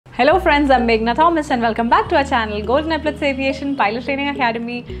Hello friends, I'm Meghna Thomas and welcome back to our channel Golden Epaulettes Aviation Pilot Training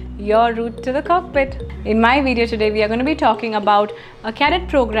Academy, your route to the cockpit. In my video today, we are going to be talking about a Cadet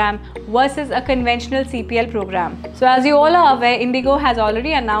program versus a conventional CPL program. So as you all are aware, Indigo has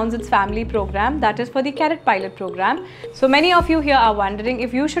already announced its family program, that is for the Cadet pilot program. So many of you here are wondering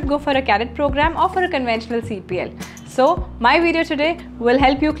if you should go for a Cadet program or for a conventional CPL. So my video today will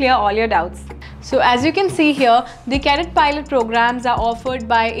help you clear all your doubts. So as you can see here, the Cadet pilot programs are offered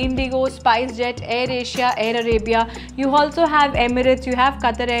by Indigo, SpiceJet, AirAsia, Air Arabia. You also have Emirates, you have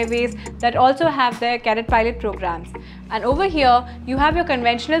Qatar Airways that also have their Cadet pilot programs. And over here, you have your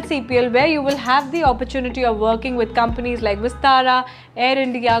conventional CPL where you will have the opportunity of working with companies like Vistara, Air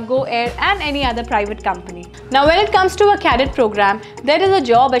India, Go Air and any other private company. Now when it comes to a Cadet program, there is a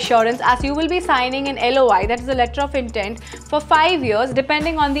job assurance as you will be signing an LOI, that is a letter of intent, for 5 years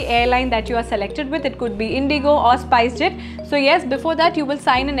depending on the airline that you are selected with. It could be Indigo or SpiceJet. So yes, before that you will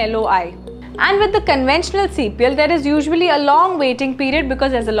sign an LOI. And with the conventional CPL, there is usually a long waiting period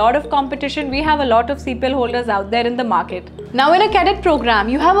because there's a lot of competition. We have a lot of CPL holders out there in the market. Now in a Cadet program,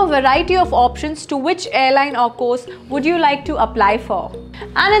 you have a variety of options to which airline or course would you like to apply for.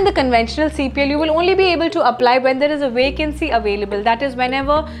 And in the conventional CPL, you will only be able to apply when there is a vacancy available. That is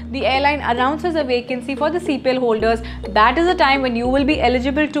whenever the airline announces a vacancy for the CPL holders, that is the time when you will be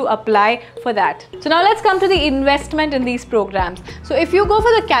eligible to apply for that. So now let's come to the investment in these programs. So if you go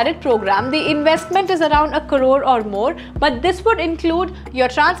for the Cadet program, the investment is around 1 crore or more, but this would include your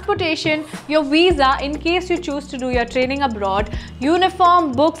transportation, your visa in case you choose to do your training abroad,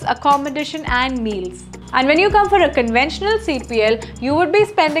 uniform, books, accommodation and meals. And when you come for a conventional CPL, you would be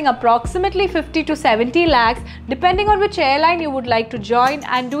spending approximately 50 to 70 lakhs depending on which airline you would like to join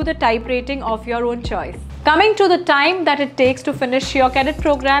and do the type rating of your own choice. Coming to the time that it takes to finish your Cadet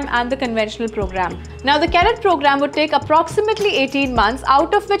program and the conventional program. Now the Cadet program would take approximately 18 months,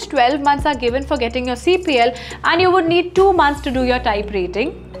 out of which 12 months are given for getting your CPL and you would need 2 months to do your type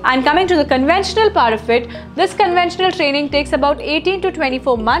rating. And coming to the conventional part of it, this conventional training takes about 18 to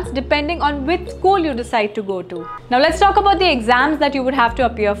 24 months depending on which school you decide to go to. Now let's talk about the exams that you would have to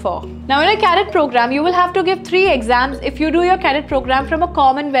appear for. Now in a Cadet program, you will have to give 3 exams if you do your Cadet program from a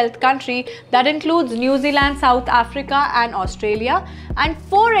Commonwealth country, that includes New Zealand, South Africa and Australia, and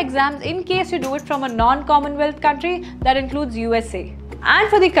 4 exams in case you do it from a non-Commonwealth country, that includes USA. And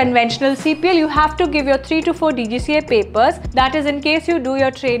for the conventional CPL, you have to give your 3 to 4 DGCA papers, that is in case you do your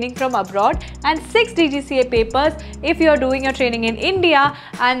training from abroad, and 6 DGCA papers if you are doing your training in India,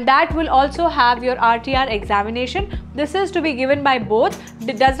 and that will also have your RTR examination. This is to be given by both.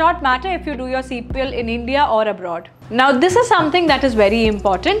 It does not matter if you do your CPL in India or abroad. Now this is something that is very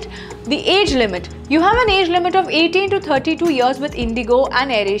important, the age limit. You have an age limit of 18 to 32 years with Indigo and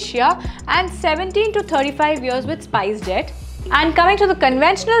AirAsia and 17 to 35 years with SpiceJet. And coming to the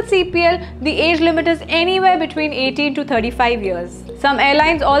conventional CPL, the age limit is anywhere between 18 to 35 years. Some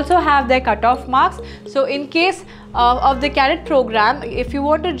airlines also have their cutoff marks. So in case of the Cadet program, if you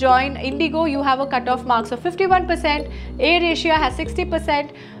want to join Indigo, you have a cutoff marks of 51%, AirAsia has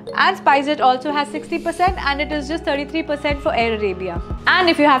 60%, and SpiceJet also has 60%, and it is just 33% for Air Arabia. And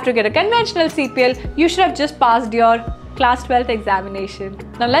if you have to get a conventional CPL, you should have just passed your class 12th examination.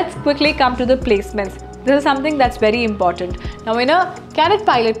 Now let's quickly come to the placements. This is something that's very important. Now in a Cadet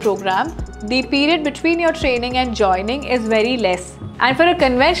pilot program, the period between your training and joining is very less. And for a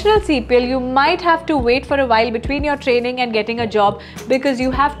conventional CPL, you might have to wait for a while between your training and getting a job because you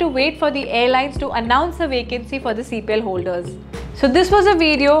have to wait for the airlines to announce a vacancy for the CPL holders. So this was a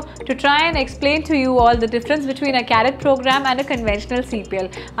video to try and explain to you all the difference between a Cadet program and a conventional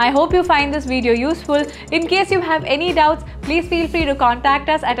CPL. I hope you find this video useful. In case you have any doubts, please feel free to contact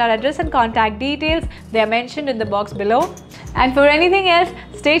us at our address and contact details. They are mentioned in the box below. And for anything else,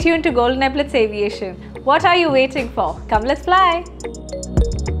 stay tuned to Golden Epaulettes Aviation. What are you waiting for? Come, let's fly!